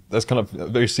then that's kind of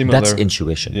very similar. That's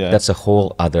intuition. Yeah. That's a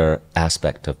whole other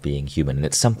aspect of being human, and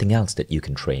it's something else that you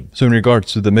can train. So in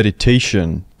regards to the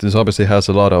meditation, this obviously has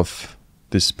a lot of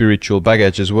this spiritual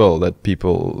baggage as well that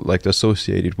people like to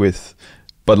associate it with.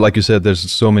 But like you said,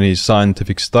 there's so many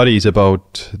scientific studies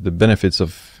about the benefits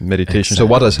of meditation. Exactly. So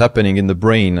what is happening in the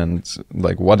brain, and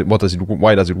like why does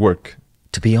it work?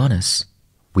 To be honest,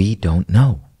 we don't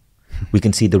know. We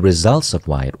can see the results of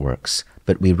why it works,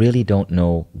 but we really don't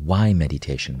know why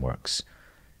meditation works.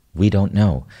 We don't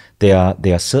know. There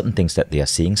are certain things that they are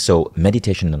seeing. So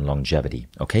meditation and longevity.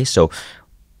 Okay, so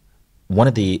one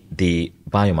of the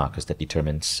biomarkers that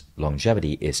determines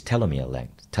longevity is telomere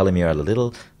length. Telomere are the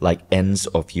little like ends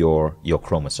of your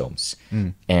chromosomes.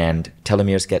 And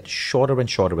telomeres get shorter and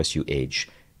shorter as you age.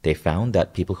 They found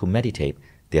that people who meditate,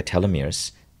 their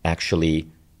telomeres actually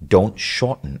don't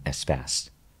shorten as fast.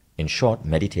 In short,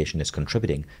 meditation is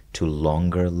contributing to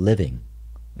longer living.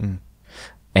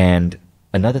 And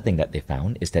another thing that they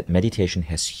found is that meditation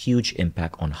has huge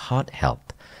impact on heart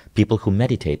health. People who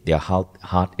meditate, their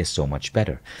heart is so much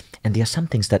better. And there are some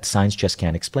things that science just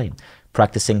can't explain.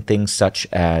 Practicing things such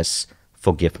as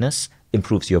forgiveness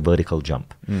improves your vertical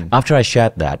jump. After I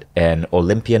shared that, an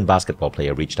Olympian basketball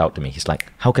player reached out to me. He's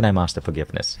like, how can I master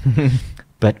forgiveness?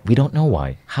 But we don't know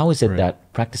why. How is it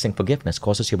that practicing forgiveness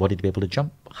causes your body to be able to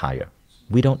jump higher?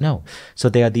 We don't know. So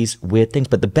there are these weird things.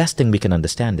 But the best thing we can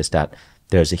understand is that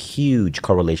there's a huge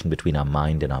correlation between our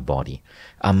mind and our body.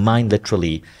 Our mind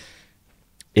literally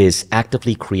is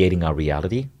actively creating our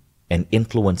reality and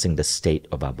influencing the state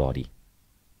of our body.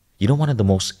 You know, one of the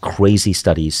most crazy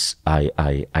studies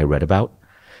I read about?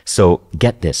 So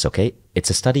get this, okay? It's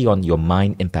a study on your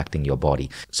mind impacting your body.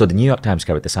 So the New York Times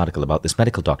carried this article about this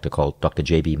medical doctor called Dr.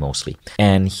 J.B. Mosley.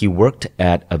 And he worked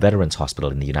at a veterans hospital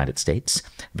in the United States.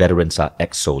 Veterans are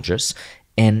ex-soldiers.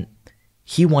 And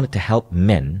he wanted to help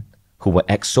men who were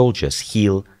ex-soldiers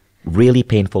heal really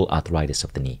painful arthritis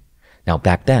of the knee. Now,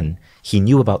 back then, he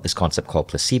knew about this concept called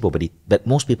placebo, but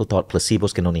most people thought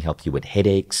placebos can only help you with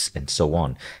headaches and so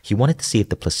on. He wanted to see if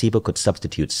the placebo could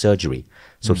substitute surgery.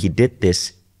 So he did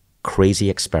this crazy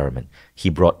experiment.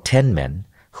 He brought 10 men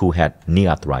who had knee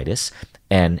arthritis,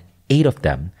 and 8 of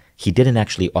them, he didn't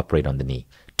actually operate on the knee.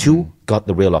 2 got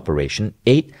the real operation.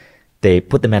 8, they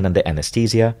put the man under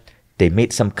anesthesia. They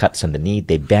made some cuts on the knee.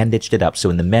 They bandaged it up. So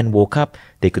when the men woke up,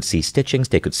 they could see stitchings,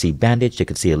 they could see bandage, they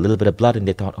could see a little bit of blood, and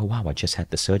they thought, oh wow, I just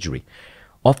had the surgery.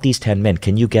 Of these 10 men,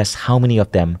 can you guess how many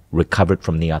of them recovered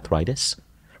from knee arthritis?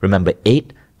 Remember,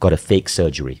 8 got a fake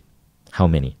surgery. How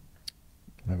many?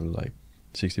 Maybe like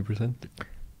 60%?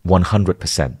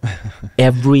 100%.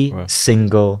 Every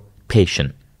single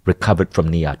patient recovered from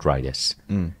knee arthritis.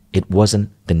 It wasn't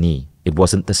the knee. It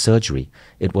wasn't the surgery.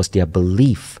 It was their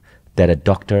belief that a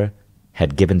doctor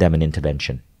had given them an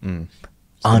intervention.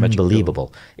 Unbelievable.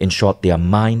 In short, their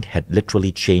mind had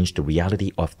literally changed the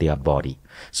reality of their body.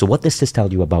 So what does this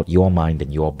tell you about your mind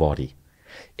and your body?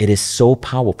 It is so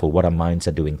powerful what our minds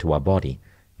are doing to our body.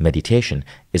 Meditation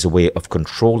is a way of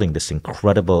controlling this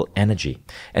incredible energy.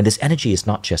 And this energy is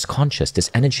not just conscious. This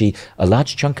energy, a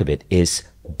large chunk of it is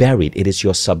buried. It is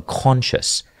your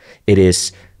subconscious. It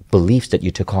is beliefs that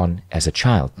you took on as a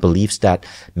child, beliefs that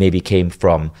maybe came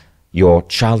from your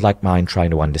childlike mind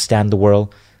trying to understand the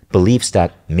world, beliefs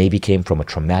that maybe came from a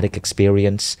traumatic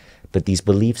experience, but these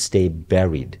beliefs stay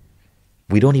buried.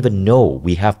 We don't even know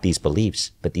we have these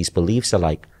beliefs, but these beliefs are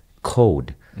like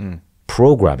code,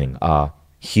 programming our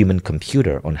human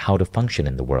computer on how to function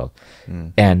in the world.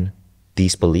 And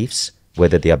these beliefs,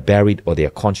 whether they are buried or they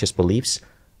are conscious beliefs,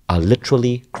 are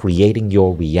literally creating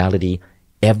your reality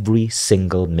every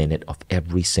single minute of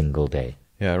every single day.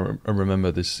 Yeah, I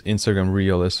remember this Instagram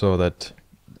reel. I saw that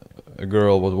a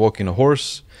girl was walking a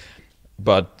horse,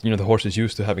 but you know the horse is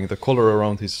used to having the collar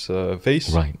around his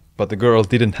face. Right. But the girl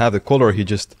didn't have the collar. He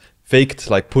just faked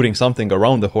like putting something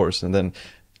around the horse, and then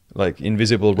like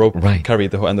invisible rope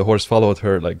carried and the horse followed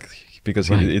her like because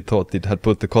he thought it had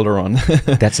put the collar on.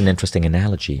 That's an interesting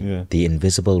analogy. Yeah. The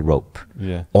invisible rope.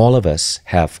 Yeah. All of us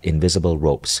have invisible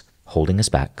ropes holding us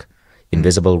back,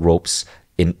 invisible ropes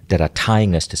that are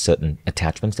tying us to certain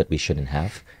attachments that we shouldn't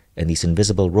have. And these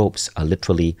invisible ropes are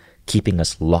literally keeping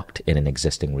us locked in an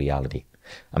existing reality.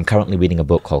 I'm currently reading a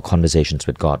book called Conversations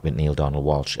with God with Neil Donald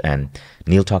Walsh. And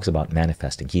Neil talks about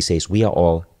manifesting. He says we are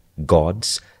all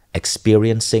gods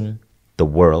experiencing the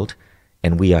world.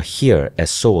 And we are here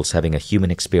as souls having a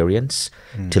human experience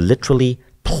to literally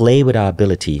play with our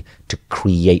ability to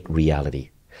create reality.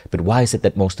 But why is it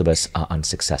that most of us are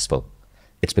unsuccessful?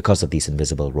 It's because of these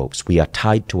invisible ropes. We are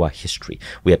tied to our history.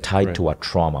 We are tied to our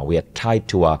trauma. We are tied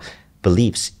to our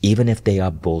beliefs, even if they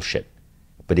are bullshit.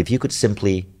 But if you could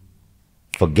simply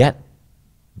forget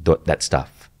that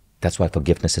stuff, that's why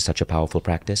forgiveness is such a powerful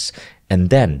practice, and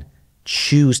then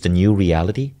choose the new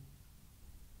reality,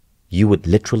 you would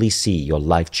literally see your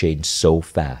life change so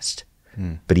fast.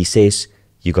 But he says,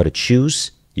 you got to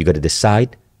choose, you got to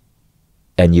decide,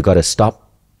 and you got to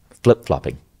stop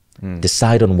flip-flopping.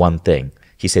 Decide on one thing.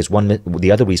 He says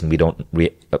the other reason we don't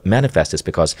manifest is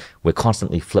because we're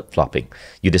constantly flip-flopping.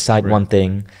 You decide one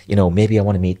thing, you know, maybe I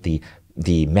want to meet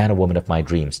the man or woman of my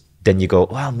dreams. Then you go,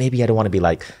 well, maybe I don't want to be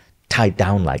like tied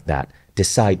down like that.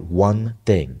 Decide one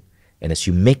thing. And as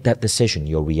you make that decision,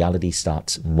 your reality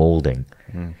starts molding.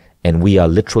 And we are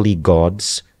literally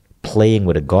gods playing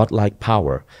with a godlike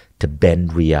power to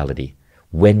bend reality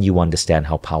when you understand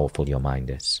how powerful your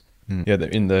mind is. Yeah,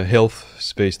 in the health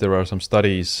space, there are some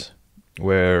studies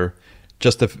where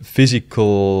just the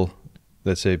physical,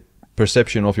 let's say,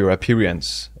 perception of your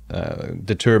appearance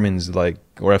determines like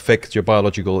or affects your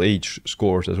biological age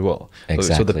scores as well.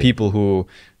 Exactly. So the people who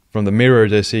from the mirror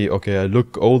they see, okay, I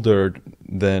look older,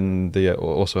 then they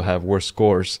also have worse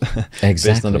scores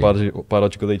based on the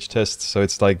biological age tests. So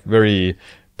it's like very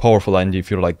powerful. And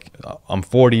if you're like, I'm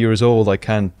 40 years old, I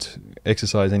can't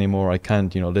exercise anymore, I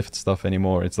can't, lift stuff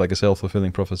anymore. It's like a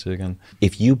self-fulfilling prophecy again.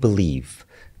 If you believe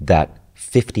that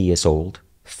 50 is old,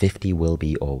 50 will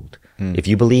be old. If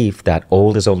you believe that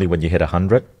old is only when you hit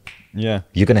 100,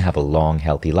 you're going to have a long,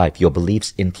 healthy life. Your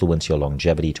beliefs influence your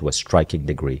longevity to a striking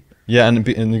degree. Yeah,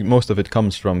 and most of it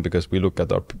comes from because we look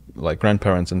at our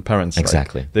grandparents and parents.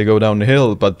 Exactly. They go down the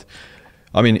hill, but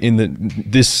I mean, in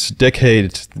this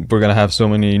decade, we're going to have so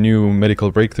many new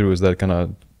medical breakthroughs that kind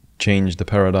of change the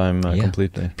paradigm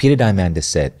completely. Peter Diamandis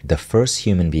said, the first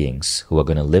human beings who are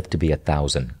going to live to be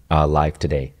 1,000 are alive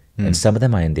today. And some of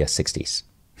them are in their 60s.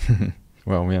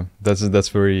 Well, yeah, that's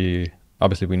very,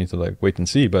 obviously we need to wait and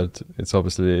see, but it's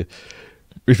obviously,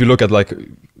 if you look at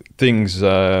things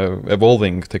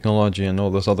evolving, technology and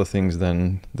all those other things,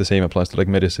 then the same applies to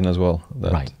medicine as well.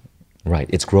 Right.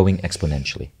 It's growing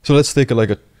exponentially. So let's take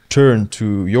a turn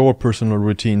to your personal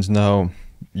routines now.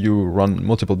 You run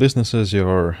multiple businesses,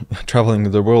 you're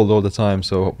traveling the world all the time.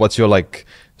 So what's your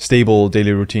stable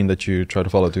daily routine that you try to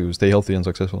follow to stay healthy and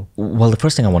successful? Well, the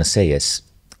first thing I want to say is,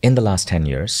 in the last 10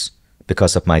 years,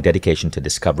 because of my dedication to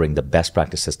discovering the best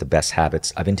practices, the best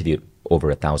habits, I've interviewed over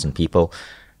 1,000 people.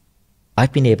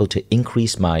 I've been able to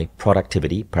increase my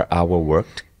productivity per hour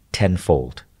worked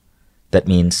tenfold. That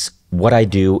means what I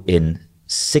do in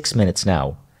 6 minutes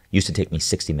now used to take me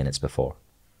 60 minutes before.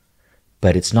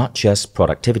 But it's not just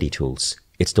productivity tools.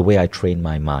 It's the way I train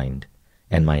my mind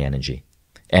and my energy.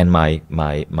 and my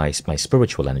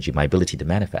spiritual energy, my ability to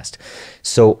manifest.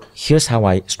 So here's how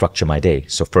I structure my day.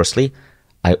 So firstly,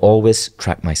 I always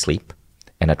track my sleep,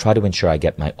 and I try to ensure I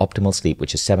get my optimal sleep,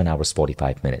 which is 7 hours,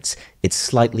 45 minutes. It's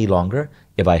slightly longer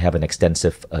if I have an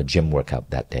extensive gym workout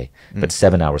that day, but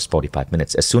 7 hours, 45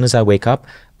 minutes. As soon as I wake up,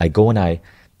 I go and I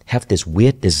have this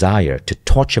weird desire to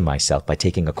torture myself by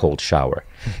taking a cold shower.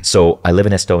 So I live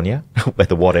in Estonia, where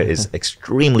the water is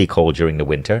extremely cold during the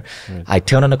winter. I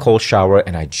turn on a cold shower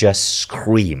and I just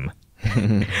scream.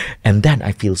 And then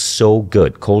I feel so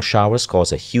good. Cold showers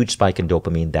cause a huge spike in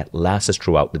dopamine that lasts us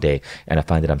throughout the day. And I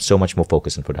find that I'm so much more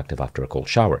focused and productive after a cold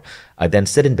shower. I then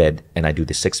sit in bed and I do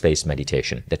the 6-phase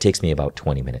meditation. That takes me about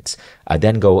 20 minutes. I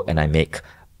then go and I make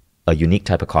a unique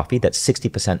type of coffee that's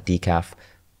 60% decaf,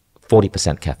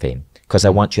 40% caffeine, because I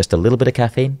want just a little bit of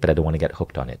caffeine, but I don't want to get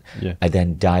hooked on it. Yeah. I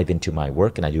then dive into my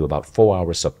work and I do about 4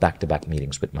 hours of back-to-back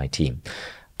meetings with my team.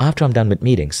 After I'm done with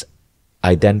meetings,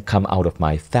 I then come out of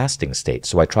my fasting state.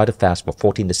 So I try to fast for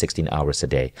 14 to 16 hours a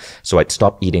day. So I'd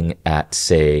stop eating at,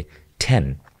 say,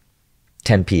 10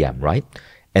 p.m., right?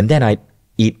 And then I'd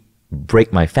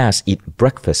break my fast, eat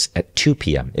breakfast at 2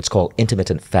 p.m. It's called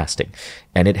intermittent fasting.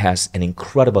 And it has an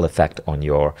incredible effect on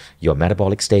your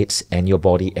metabolic states and your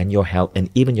body and your health and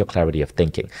even your clarity of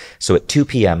thinking. So at 2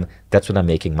 p.m., that's when I'm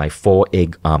making my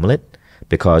 4-egg omelet,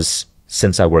 because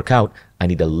since I work out, I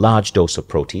need a large dose of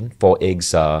protein. 4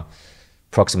 eggs are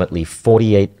approximately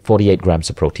 48 grams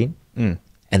of protein. And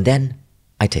then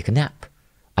I take a nap.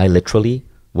 I literally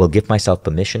will give myself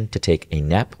permission to take a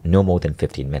nap no more than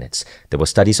 15 minutes. There were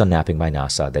studies on napping by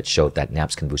NASA that showed that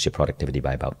naps can boost your productivity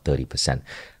by about 30%.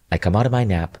 I come out of my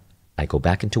nap, I go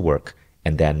back into work,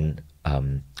 and then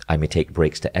I may take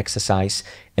breaks to exercise,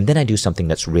 and then I do something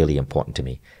that's really important to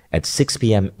me. At 6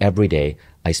 p.m. every day,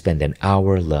 I spend an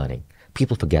hour learning.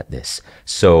 People forget this.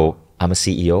 So I'm a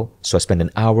CEO, so I spend an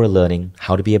hour learning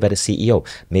how to be a better CEO.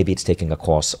 Maybe it's taking a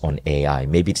course on AI.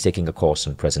 Maybe it's taking a course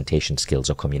on presentation skills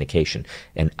or communication.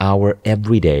 An hour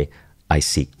every day I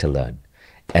seek to learn.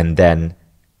 And then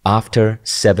after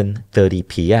 7:30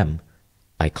 p.m.,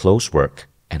 I close work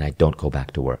and I don't go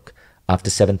back to work.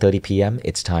 After 7:30 p.m.,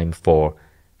 it's time for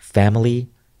family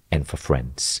and for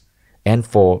friends and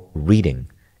for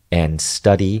reading and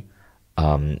study,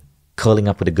 curling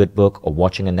up with a good book or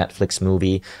watching a Netflix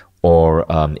movie, or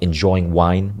enjoying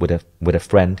wine with a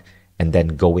friend, and then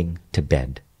going to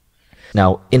bed.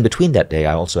 Now, in between that day,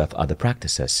 I also have other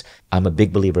practices. I'm a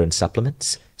big believer in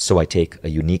supplements, so I take a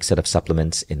unique set of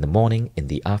supplements in the morning, in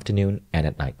the afternoon, and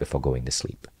at night before going to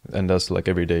sleep. And that's like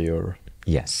every day you're...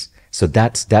 Yes. So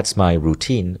that's my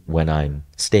routine when I'm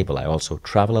stable. I also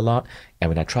travel a lot, and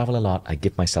when I travel a lot, I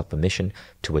give myself permission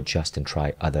to adjust and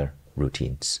try other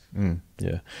routines.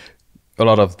 Yeah. A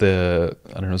lot of the,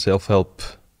 self-help,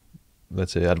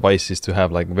 let's say, advice is to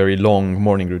have like very long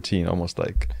morning routine, almost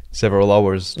like several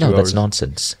hours. No, that's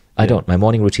nonsense. I don't. My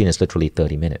morning routine is literally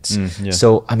 30 minutes. Yeah.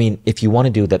 So, I mean, if you want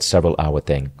to do that several hour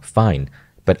thing, fine.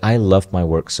 But I love my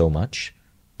work so much,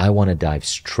 I want to dive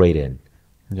straight in.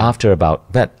 Yeah. After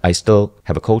about that, I still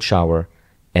have a cold shower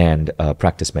and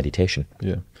practice meditation.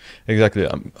 Yeah, exactly.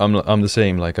 I'm the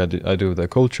same. Like I do the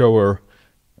cold shower,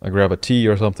 I grab a tea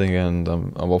or something, and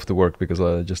I'm off to work because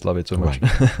I just love it so much.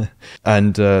 Right.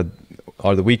 And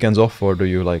are the weekends off, or do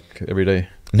you like every day?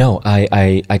 No,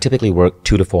 I typically work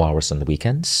 2 to 4 hours on the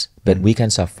weekends, but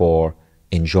weekends are for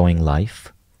enjoying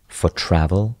life, for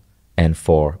travel, and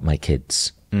for my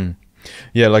kids.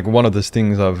 Yeah, like one of the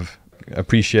things I've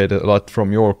appreciated a lot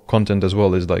from your content as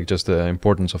well is like just the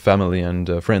importance of family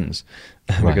and friends.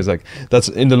 Right. Because like that's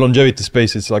in the longevity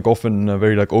space, it's like often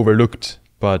very like overlooked.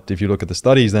 But if you look at the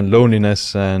studies, then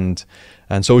loneliness and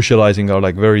socializing are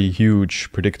like very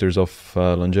huge predictors of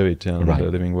longevity and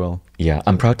living well. Yeah,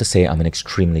 I'm proud to say I'm an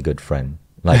extremely good friend.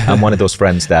 Like I'm one of those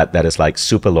friends that is like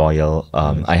super loyal.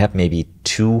 I have maybe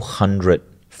 200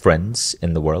 friends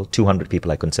in the world, 200 people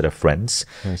I consider friends.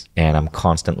 Nice. And I'm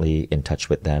constantly in touch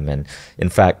with them. And in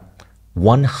fact,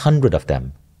 100 of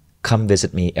them come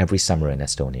visit me every summer in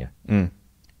Estonia.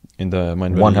 In the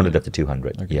Mind 100 of the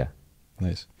 200, okay. Yeah.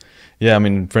 Nice. Yeah, I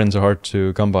mean, friends are hard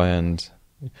to come by, and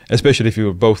especially if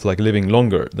you're both like living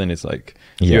longer, then it's like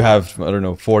you have,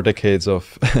 4 decades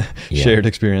of shared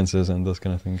experiences and those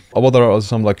kind of things. What are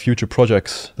some like future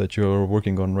projects that you're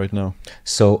working on right now?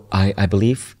 So I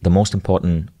believe the most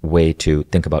important way to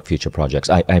think about future projects,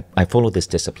 I follow this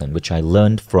discipline, which I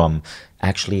learned from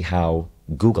actually how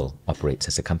Google operates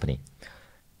as a company.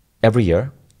 Every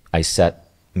year, I set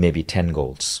maybe 10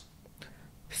 goals.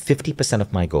 50%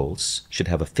 of my goals should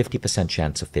have a 50%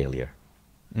 chance of failure.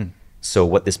 So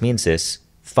what this means is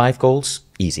 5 goals,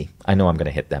 easy. I know I'm going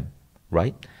to hit them,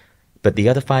 right? But the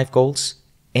other 5 goals,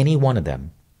 any one of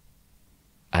them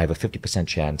I have a 50%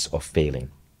 chance of failing.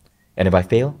 And if I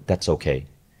fail, that's okay.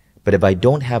 But if I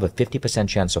don't have a 50%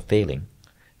 chance of failing,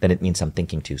 then it means I'm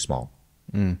thinking too small.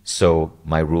 So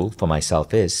my rule for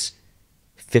myself is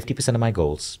 50% of my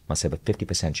goals must have a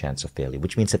 50% chance of failure,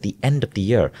 which means at the end of the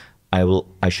year,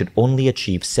 I should only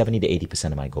achieve 70 to 80%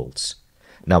 of my goals.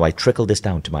 Now I trickle this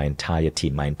down to my entire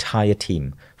team. My entire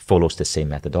team follows the same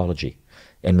methodology.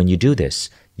 And when you do this,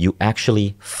 you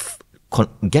actually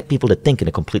get people to think in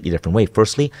a completely different way.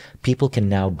 Firstly, people can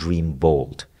now dream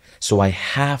bold. So I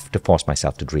have to force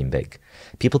myself to dream big.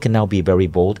 People can now be very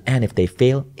bold, and if they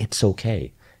fail, it's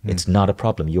okay. It's not a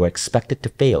problem. You are expected to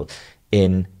fail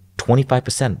in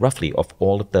 25% roughly of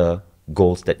all of the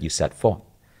goals that you set forth.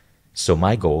 So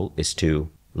my goal is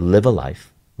to live a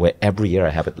life where every year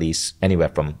I have at least anywhere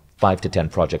from 5 to 10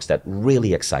 projects that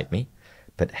really excite me,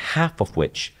 but half of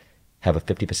which have a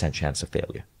 50% chance of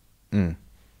failure.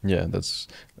 Yeah, that's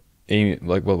aim.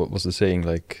 Like, what was the saying?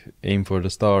 Like, aim for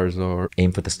the stars, or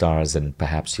aim for the stars, and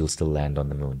perhaps you'll still land on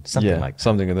the moon. Something like that.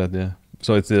 Something like that. Yeah.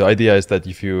 So it's the idea is that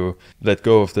if you let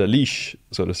go of the leash,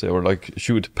 so to say, or like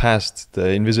shoot past the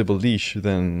invisible leash,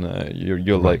 then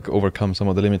you'll like overcome some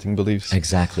of the limiting beliefs.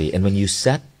 Exactly. And when you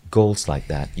set goals like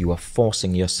that, you are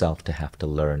forcing yourself to have to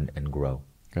learn and grow.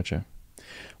 Gotcha.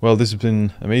 Well, this has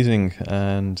been amazing,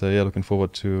 and looking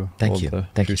forward to all the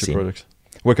future projects.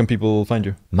 Where can people find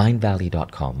you?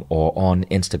 Mindvalley.com or on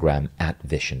Instagram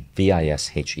 @Vishen,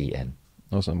 Vishen.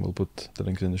 Awesome. We'll put the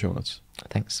links in the show notes.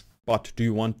 Thanks. But do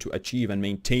you want to achieve and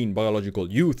maintain biological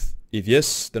youth? If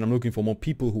yes, then I'm looking for more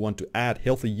people who want to add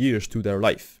healthy years to their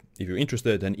life. If you're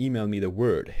interested, then email me the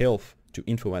word health to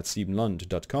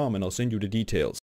info@siimlund.com and I'll send you the details.